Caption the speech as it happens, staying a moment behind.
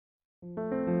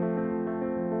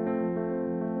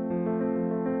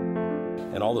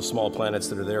and all the small planets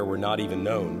that are there were not even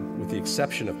known, with the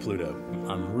exception of Pluto.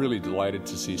 I'm really delighted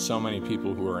to see so many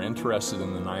people who are interested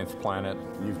in the 9th planet.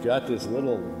 You've got this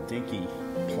little dinky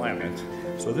planet.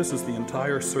 So this is the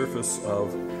entire surface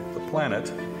of the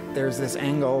planet. There's this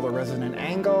angle, the resonant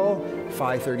angle,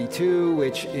 phi 32,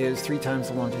 which is 3 times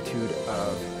the longitude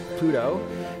of Pluto,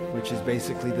 which is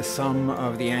basically the sum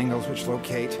of the angles which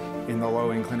locate, in the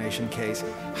low inclination case,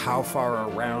 how far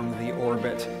around the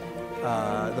orbit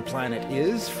the planet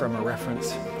is from a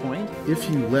reference point. If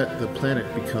you let the planet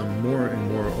become more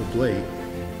and more oblate,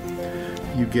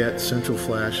 you get central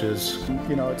flashes.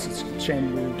 You know, it's a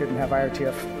shame we didn't have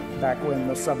IRTF back when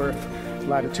the sub-Earth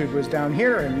latitude was down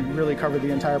here and really covered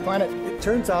the entire planet. It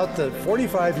turns out that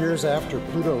 45 years after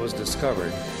Pluto was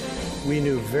discovered, we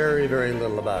knew very, very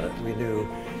little about it. We knew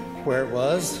where it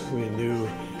was, we knew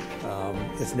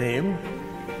its name,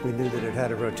 we knew that it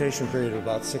had a rotation period of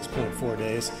about 6.4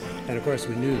 days, and of course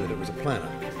we knew that it was a planet.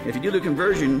 If you do the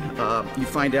conversion, you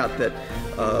find out that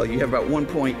you have about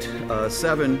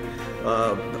 1.7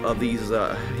 of these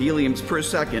heliums per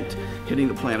second hitting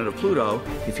the planet of Pluto.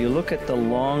 If you look at the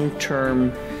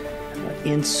long-term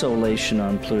insolation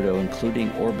on Pluto,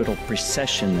 including orbital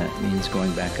precession, that means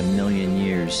going back 1 million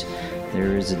years,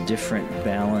 there is a different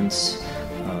balance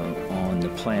on the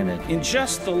planet. In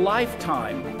just the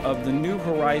lifetime of the New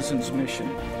Horizons mission,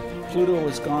 Pluto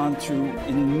has gone through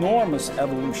an enormous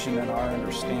evolution in our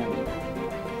understanding.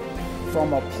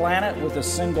 From a planet with a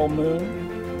single moon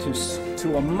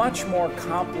to a much more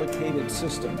complicated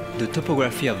system. The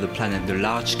topography of the planet, the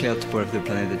large-scale topography of the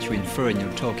planet that you infer in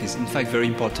your talk is in fact very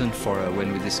important for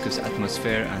when we discuss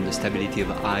atmosphere and the stability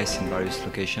of ice in various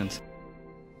locations.